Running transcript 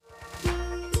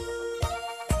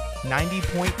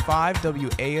90.5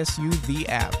 WASU, the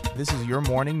app. This is your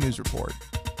morning news report.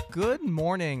 Good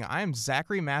morning. I am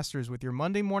Zachary Masters with your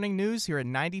Monday morning news here at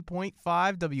 90.5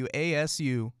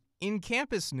 WASU. In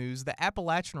campus news, the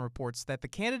Appalachian reports that the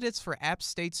candidates for App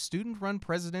State's student-run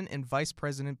president and vice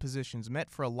president positions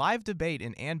met for a live debate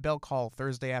in Ann Belk Hall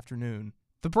Thursday afternoon.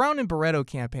 The Brown and Barreto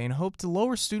campaign hoped to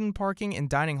lower student parking and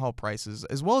dining hall prices,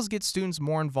 as well as get students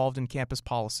more involved in campus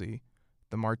policy.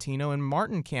 The Martino and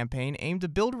Martin campaign aimed to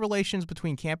build relations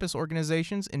between campus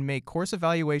organizations and make course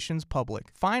evaluations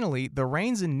public. Finally, the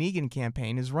Raines and Negan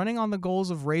campaign is running on the goals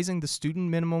of raising the student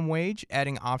minimum wage,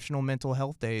 adding optional mental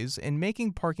health days, and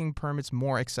making parking permits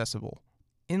more accessible.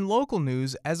 In local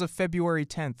news, as of February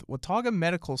 10th, Watauga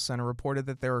Medical Center reported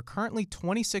that there are currently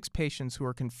 26 patients who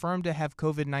are confirmed to have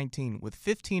COVID-19, with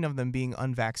 15 of them being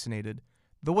unvaccinated.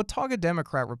 The Watauga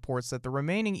Democrat reports that the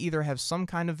remaining either have some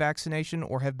kind of vaccination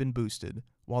or have been boosted.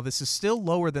 While this is still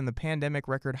lower than the pandemic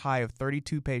record high of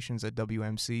 32 patients at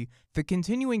WMC, the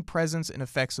continuing presence and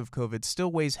effects of COVID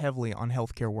still weighs heavily on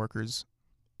healthcare workers.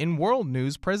 In world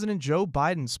news, President Joe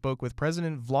Biden spoke with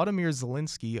President Vladimir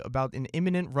Zelensky about an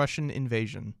imminent Russian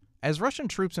invasion. As Russian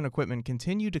troops and equipment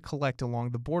continue to collect along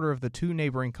the border of the two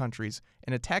neighboring countries,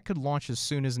 an attack could launch as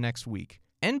soon as next week.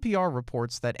 NPR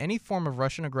reports that any form of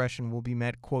Russian aggression will be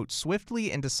met, quote,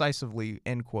 swiftly and decisively,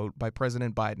 end quote, by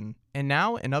President Biden. And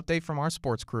now, an update from our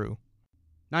sports crew.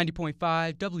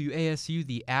 90.5 WASU,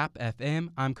 the app FM.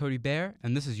 I'm Cody Bear,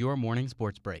 and this is your morning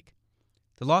sports break.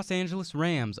 The Los Angeles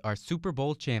Rams are Super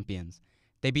Bowl champions.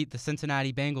 They beat the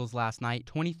Cincinnati Bengals last night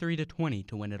 23-20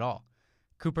 to win it all.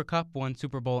 Cooper Kupp won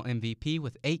Super Bowl MVP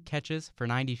with 8 catches for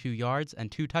 92 yards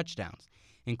and 2 touchdowns,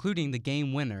 including the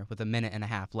game winner with a minute and a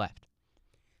half left.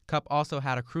 Kupp also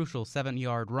had a crucial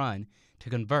 7-yard run to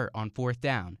convert on 4th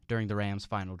down during the Rams'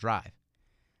 final drive.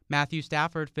 Matthew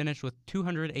Stafford finished with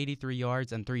 283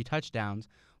 yards and 3 touchdowns,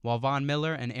 while Von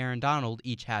Miller and Aaron Donald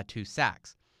each had 2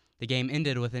 sacks. The game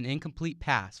ended with an incomplete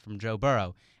pass from Joe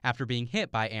Burrow after being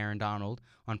hit by Aaron Donald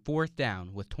on 4th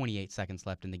down with 28 seconds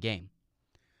left in the game.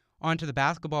 On to the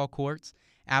basketball courts.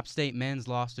 App State men's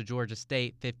lost to Georgia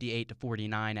State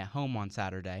 58-49 at home on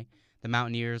Saturday. The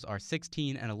Mountaineers are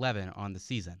 16-11 on the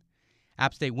season.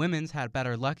 App State women's had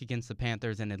better luck against the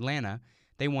Panthers in Atlanta.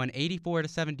 They won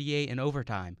 84-78 in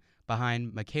overtime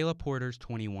behind Michaela Porter's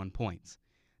 21 points.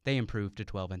 They improved to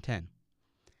 12-10.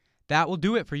 That will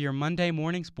do it for your Monday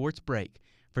morning sports break.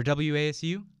 For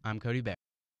WASU, I'm Cody Bear.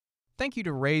 Thank you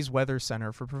to Ray's Weather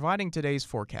Center for providing today's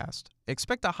forecast.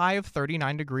 Expect a high of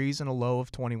 39 degrees and a low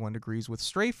of 21 degrees with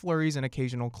stray flurries and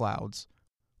occasional clouds.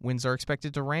 Winds are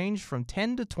expected to range from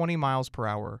 10 to 20 miles per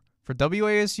hour. For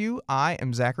WASU, I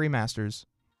am Zachary Masters.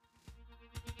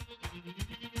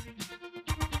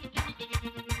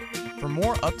 For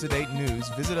more up-to-date news,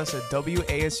 visit us at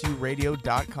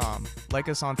wasuradio.com. Like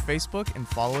us on Facebook and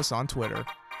follow us on Twitter.